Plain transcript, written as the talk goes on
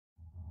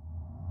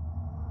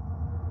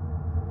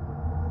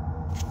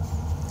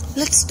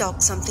Let's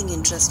talk something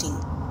interesting.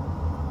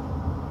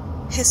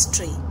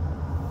 History.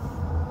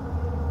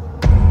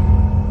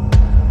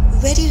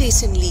 Very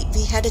recently,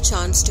 we had a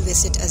chance to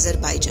visit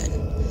Azerbaijan,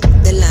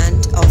 the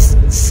land of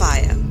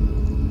fire.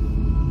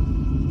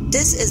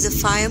 This is the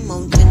fire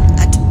mountain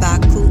at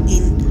Baku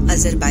in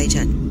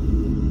Azerbaijan.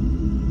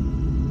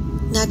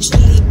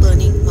 Naturally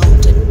burning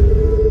mountain.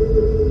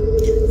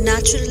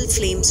 Natural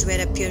flames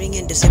were appearing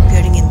and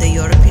disappearing in the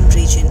European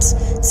regions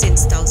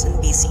since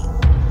 1000 BC.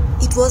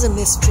 It was a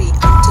mystery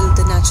until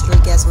the natural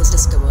gas was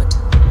discovered.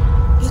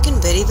 You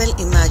can very well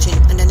imagine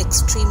an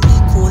extremely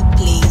cold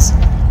place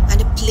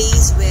and a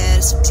place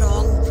where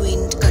strong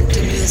wind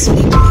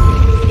continuously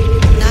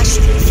blew.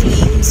 Natural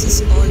flames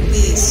is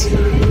always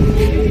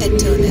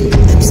eternal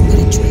and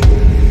spiritual.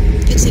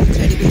 It's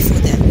incredible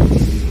for them.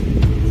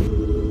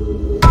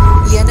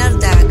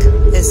 Yanardak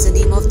is the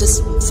name of this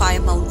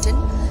fire mountain,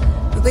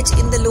 which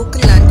in the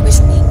local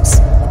language means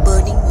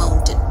burning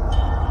mountain.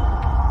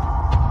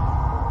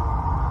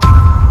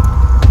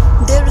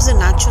 There is a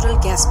natural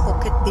gas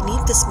pocket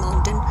beneath this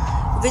mountain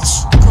which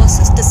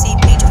causes the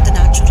seepage of the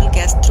natural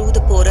gas through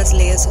the porous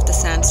layers of the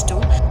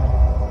sandstone.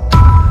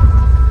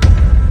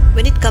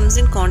 When it comes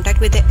in contact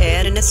with the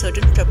air in a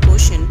certain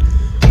proportion,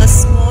 a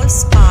small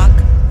spark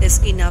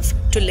is enough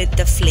to lit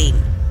the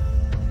flame.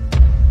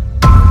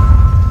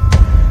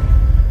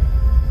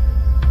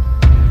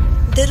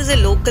 There is a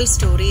local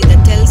story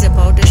that tells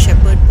about a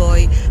shepherd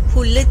boy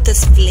who lit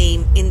this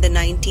flame in the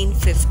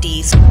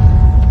 1950s.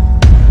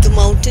 The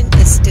mountain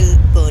is still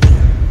burning.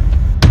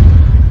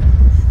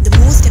 The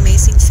most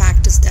amazing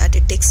fact is that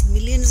it takes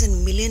millions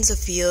and millions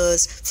of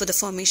years for the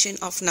formation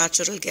of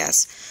natural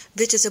gas,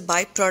 which is a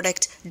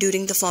byproduct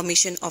during the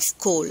formation of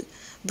coal,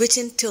 which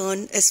in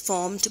turn is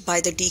formed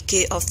by the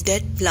decay of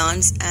dead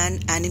plants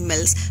and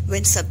animals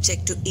when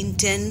subject to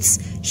intense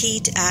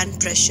heat and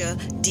pressure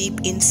deep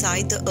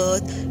inside the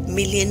earth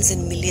millions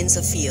and millions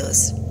of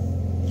years.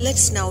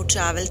 Let's now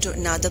travel to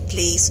another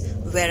place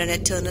where an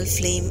eternal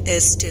flame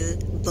is still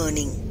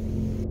burning.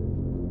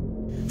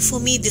 For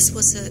me, this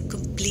was a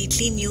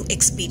completely new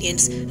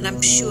experience, and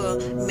I'm sure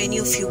many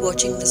of you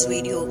watching this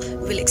video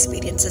will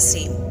experience the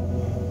same.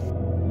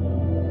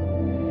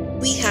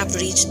 We have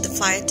reached the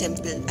fire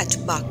temple at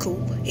Baku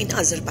in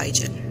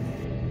Azerbaijan.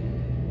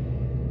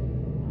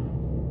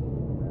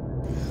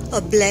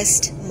 A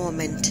blessed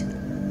moment.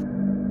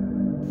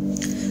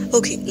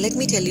 Okay, let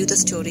me tell you the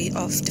story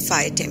of the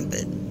fire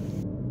temple.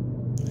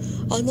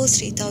 Almost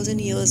 3000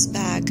 years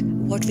back,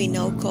 what we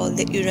now call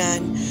the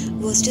Iran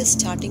was just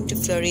starting to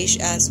flourish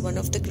as one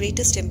of the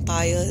greatest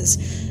empires,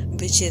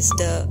 which is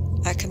the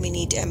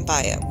Achaemenid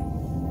Empire.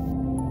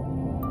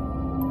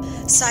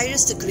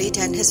 Cyrus the Great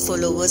and his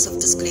followers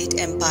of this great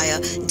empire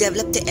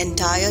developed the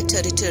entire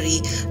territory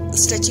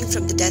stretching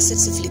from the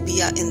deserts of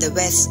Libya in the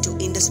west to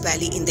Indus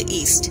Valley in the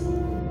east.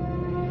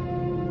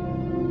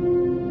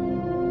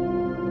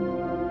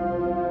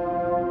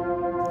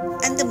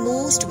 And the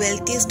most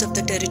wealthiest of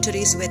the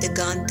territories were the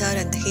Gandhar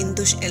and the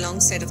Hindush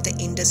alongside of the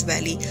Indus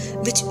Valley,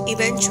 which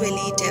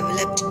eventually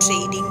developed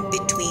trading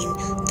between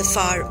the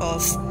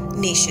far-off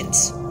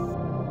nations.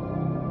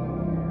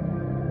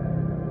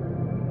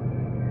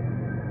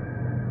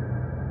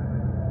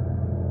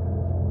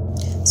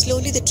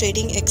 Slowly the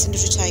trading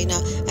extended to China,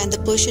 and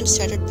the Persians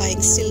started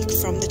buying silk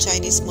from the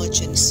Chinese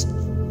merchants.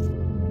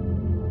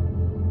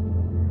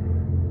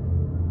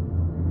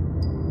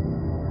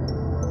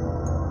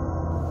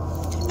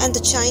 And the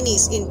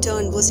Chinese in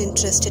turn was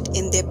interested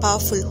in their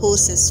powerful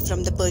horses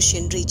from the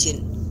Persian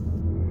region.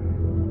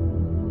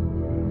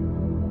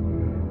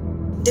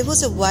 There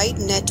was a wide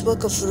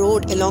network of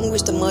road along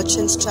which the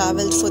merchants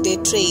travelled for their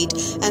trade,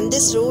 and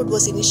this road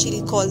was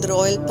initially called the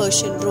Royal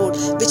Persian Road,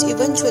 which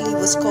eventually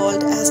was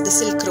called as the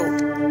Silk Road.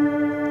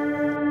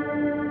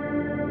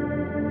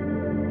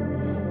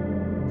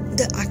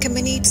 The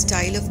Achaemenid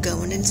style of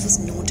governance was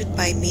noted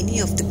by many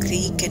of the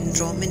Greek and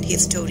Roman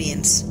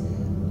historians.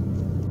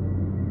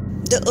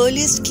 The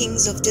earliest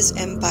kings of this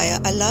empire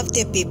allowed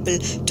their people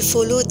to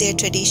follow their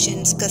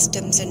traditions,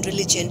 customs and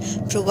religion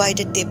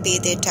provided they pay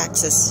their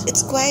taxes.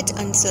 It's quite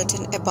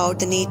uncertain about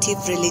the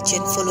native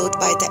religion followed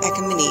by the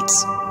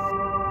Achaemenids.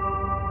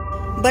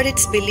 But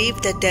it's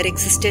believed that there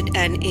existed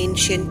an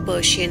ancient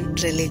Persian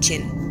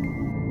religion,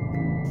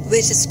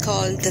 which is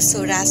called the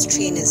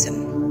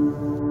Zorastrainism.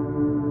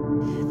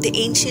 The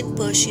ancient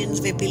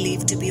Persians were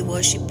believed to be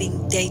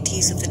worshipping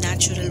deities of the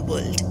natural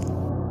world,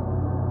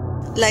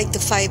 like the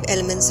 5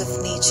 elements of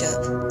nature: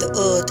 the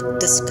earth,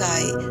 the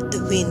sky,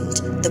 the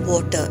wind, the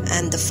water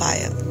and the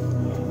fire.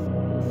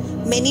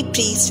 Many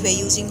priests were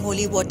using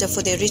holy water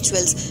for their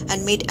rituals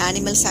and made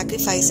animal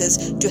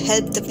sacrifices to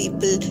help the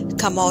people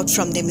come out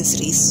from their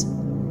miseries.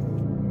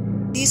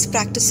 These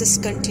practices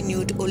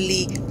continued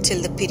only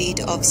till the period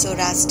of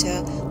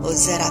Zoraster or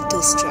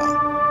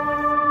Zarathustra.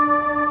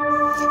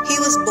 He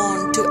was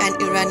born to an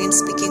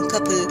Iranian-speaking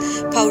couple,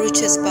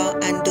 Pauruchesba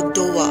and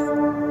Dugdova.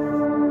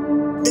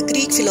 The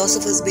Greek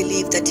philosophers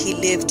believe that he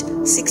lived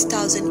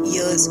 6,000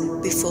 years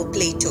before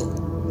Plato.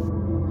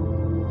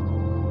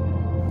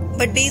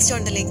 But based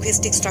on the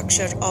linguistic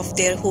structure of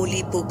their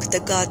holy book,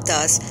 the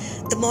Gathas,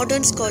 the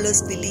modern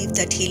scholars believe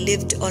that he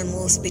lived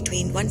almost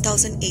between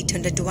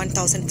 1800 to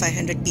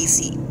 1500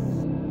 BC.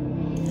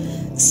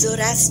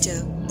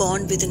 Zoraster,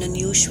 born with an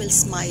unusual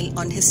smile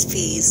on his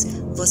face,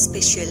 was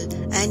special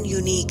and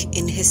unique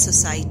in his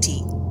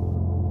society.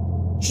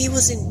 He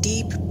was in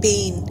deep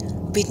pain,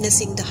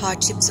 witnessing the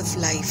hardships of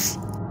life.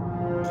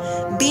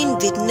 Being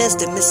witnessed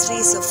the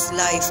miseries of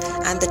life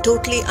and the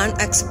totally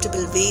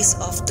unacceptable ways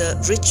of the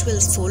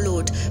rituals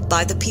followed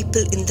by the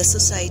people in the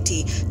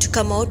society to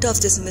come out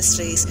of these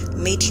miseries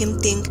made him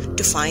think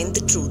to find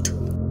the truth.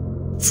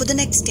 For the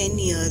next 10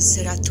 years,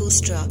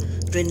 Zarathustra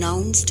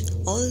renounced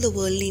all the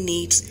worldly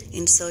needs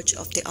in search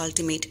of the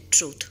ultimate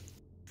truth.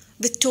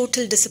 With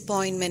total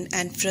disappointment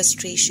and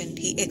frustration,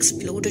 he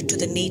exploded to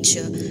the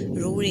nature,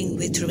 roaring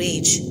with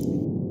rage,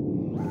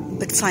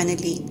 but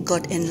finally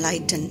got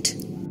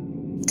enlightened.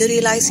 The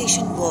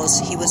realization was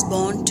he was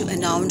born to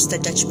announce the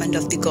judgment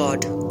of the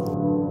God,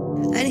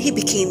 and he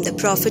became the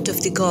prophet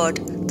of the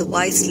God, the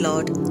wise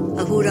Lord,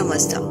 Ahura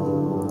Mazda.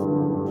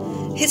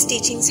 His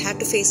teachings had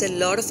to face a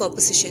lot of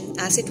opposition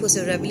as it was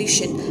a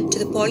revolution to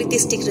the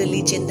polytheistic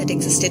religion that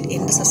existed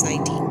in the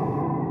society.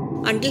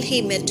 Until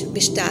he met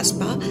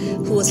Vishtaspa,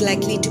 who was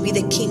likely to be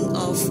the king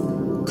of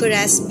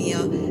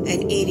Khorasmia,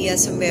 an area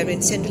somewhere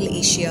in Central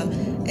Asia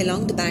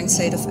along the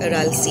bankside of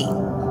Aral Sea.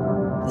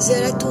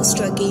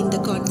 Zarathustra gained the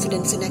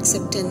confidence and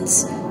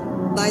acceptance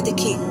by the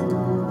king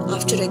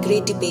after a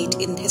great debate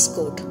in his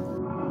court.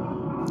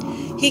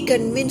 He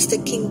convinced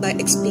the king by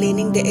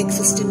explaining the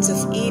existence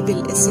of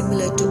evil is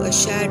similar to a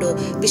shadow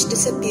which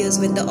disappears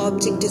when the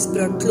object is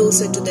brought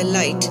closer to the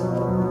light.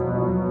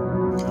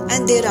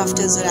 And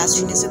thereafter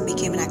Zoroastrianism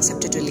became an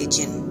accepted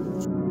religion.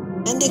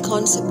 And their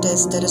concept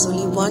is there is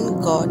only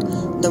one God,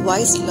 the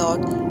wise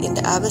Lord. In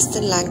the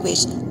Avestan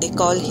language, they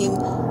call him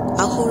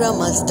Ahura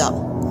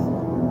Mazda.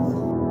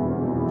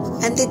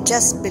 And they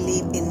just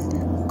believe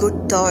in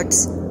good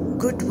thoughts,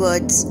 good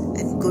words,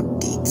 and good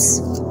deeds.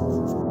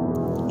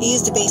 He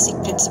is the basic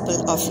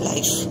principle of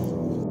life.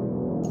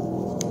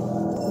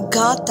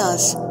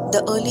 Gathas,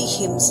 the early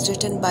hymns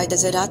written by the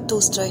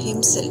Zarathustra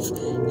himself,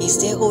 is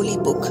their holy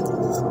book.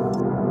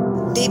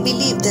 They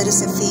believe there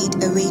is a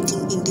fate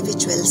awaiting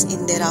individuals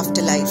in their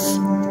afterlife.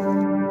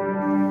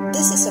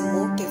 This is a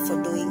motive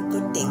for doing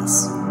good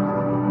things.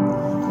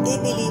 They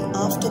believe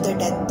after the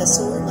death the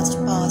soul must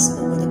pass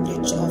over the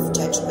bridge of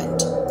judgment.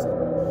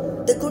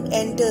 The good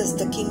enters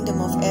the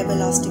kingdom of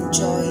everlasting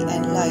joy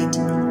and light,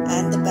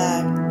 and the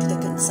bad to the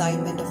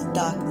consignment of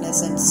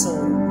darkness and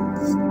sorrow.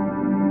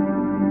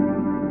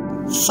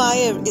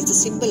 Fire is the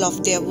symbol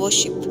of their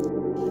worship,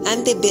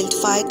 and they built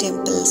fire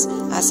temples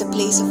as a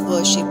place of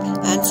worship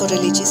and for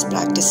religious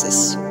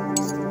practices.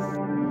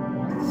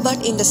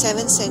 But in the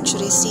 7th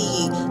century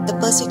CE, the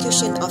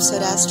persecution of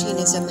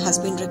Zoroastrianism has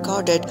been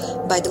recorded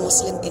by the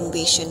Muslim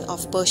invasion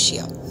of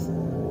Persia.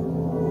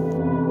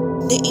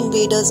 The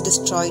invaders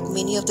destroyed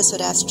many of the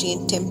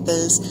Zoroastrian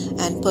temples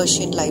and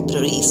Persian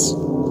libraries.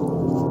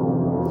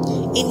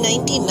 In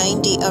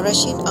 1990, a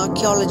Russian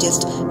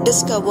archaeologist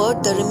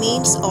discovered the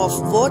remains of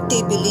what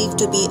they believed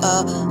to be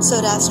a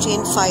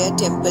Zoroastrian fire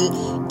temple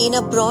in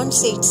a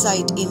Bronze Age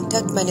site in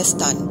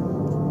Turkmenistan.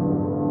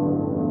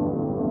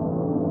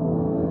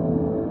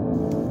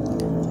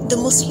 The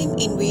Muslim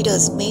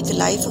invaders made the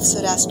life of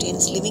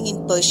Zoroastrians living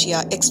in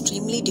Persia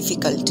extremely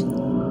difficult.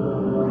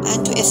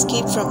 And to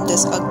escape from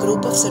this, a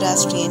group of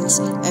Zoroastrians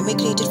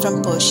emigrated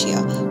from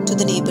Persia to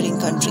the neighboring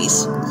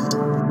countries.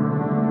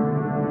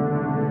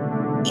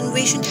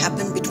 Invasion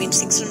happened between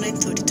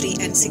 633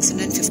 and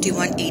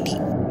 651 AD.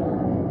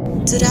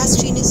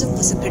 Zoroastrianism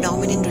was a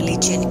predominant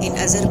religion in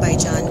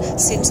Azerbaijan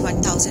since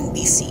 1000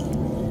 BC.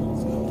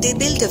 They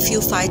built a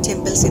few fire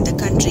temples in the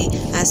country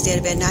as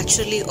there were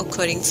naturally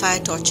occurring fire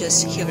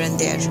torches here and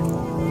there.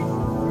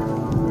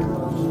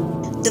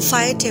 The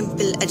fire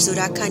temple at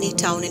Zorakhani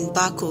town in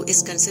Baku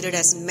is considered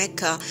as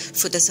Mecca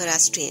for the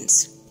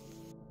Zoroastrians.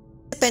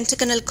 A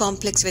pentagonal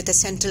complex with a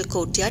central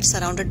courtyard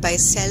surrounded by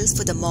cells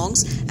for the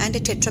monks and a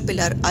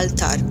tetrapillar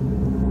altar.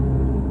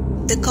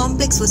 The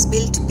complex was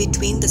built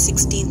between the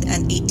 16th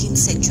and 18th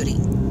century.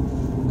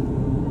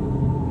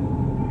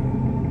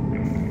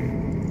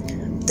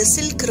 The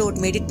Silk Road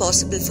made it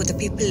possible for the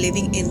people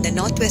living in the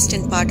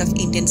northwestern part of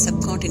Indian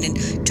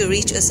subcontinent to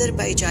reach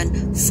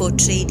Azerbaijan for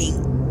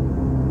trading.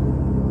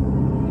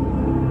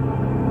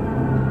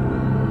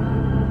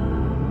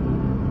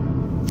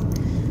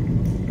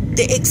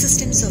 The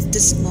existence of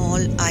this small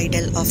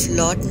idol of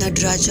Lord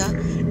Nadraja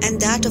and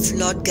that of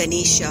Lord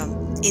Ganesha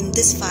in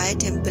this fire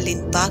temple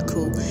in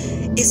Baku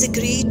is a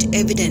great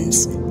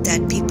evidence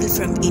that people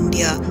from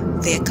India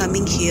were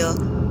coming here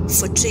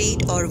for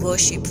trade or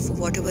worship for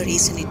whatever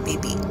reason it may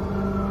be.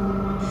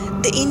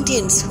 The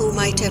Indians who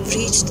might have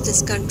reached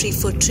this country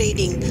for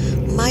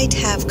trading might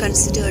have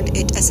considered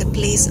it as a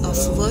place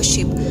of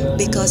worship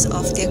because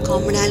of their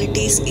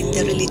commonalities in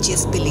their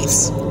religious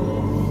beliefs.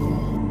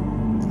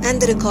 And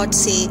the records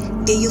say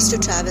they used to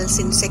travel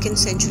since 2nd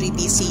century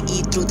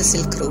BCE through the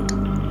Silk Road.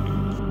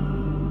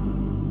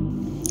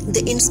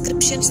 The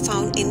inscriptions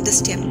found in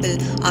this temple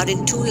are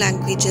in two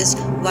languages,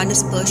 one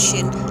is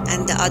Persian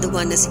and the other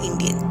one is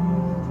Indian.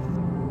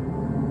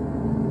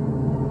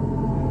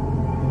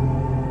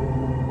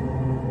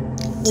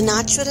 The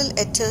natural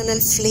eternal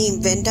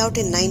flame went out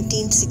in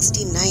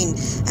 1969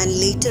 and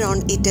later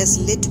on it is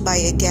lit by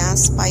a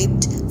gas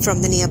piped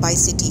from the nearby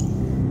city.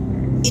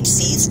 It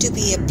ceased to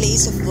be a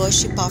place of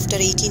worship after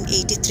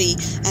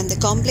 1883 and the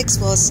complex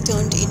was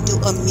turned into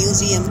a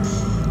museum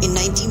in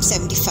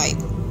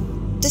 1975.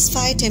 This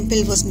fire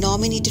temple was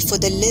nominated for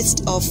the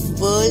list of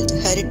World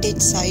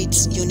Heritage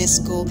Sites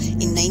UNESCO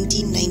in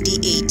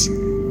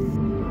 1998.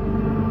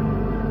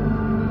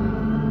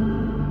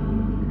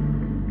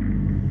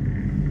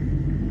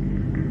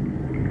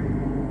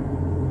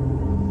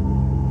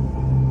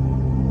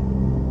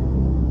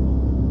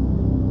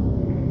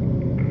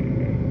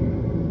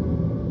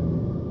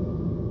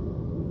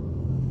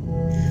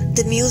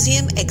 The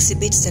museum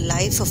exhibits the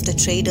life of the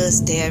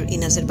traders there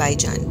in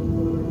Azerbaijan.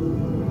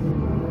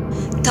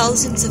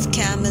 Thousands of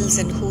camels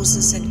and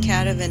horses and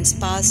caravans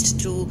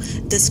passed through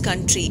this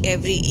country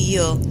every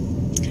year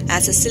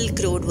as a Silk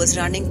Road was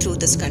running through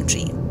this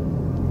country.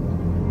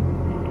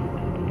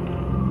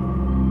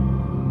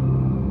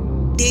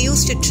 They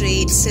used to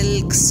trade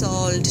silk,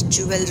 salt,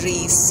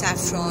 jewelry,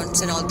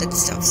 saffrons and all that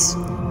stuffs.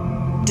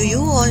 Do you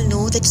all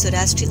know that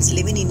Zoroastrians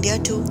live in India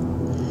too?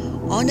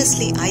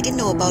 Honestly, I didn't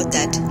know about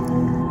that.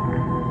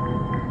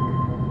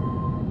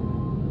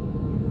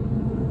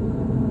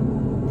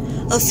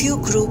 A few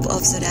group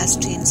of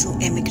Zoroastrians who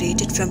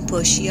emigrated from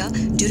Persia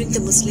during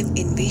the Muslim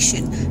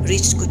invasion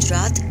reached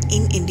Gujarat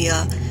in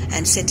India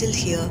and settled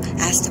here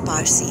as the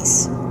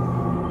Parsis.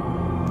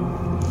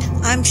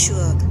 I'm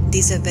sure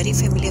these are very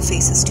familiar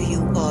faces to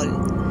you all,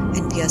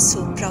 and we are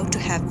so proud to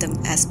have them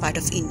as part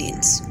of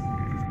Indians.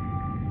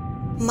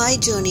 My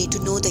journey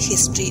to know the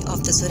history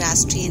of the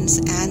Zoroastrians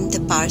and the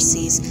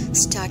Parsis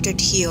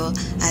started here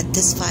at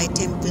this fire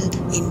temple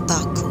in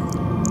Baku,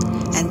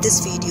 and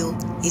this video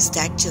is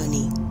that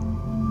journey.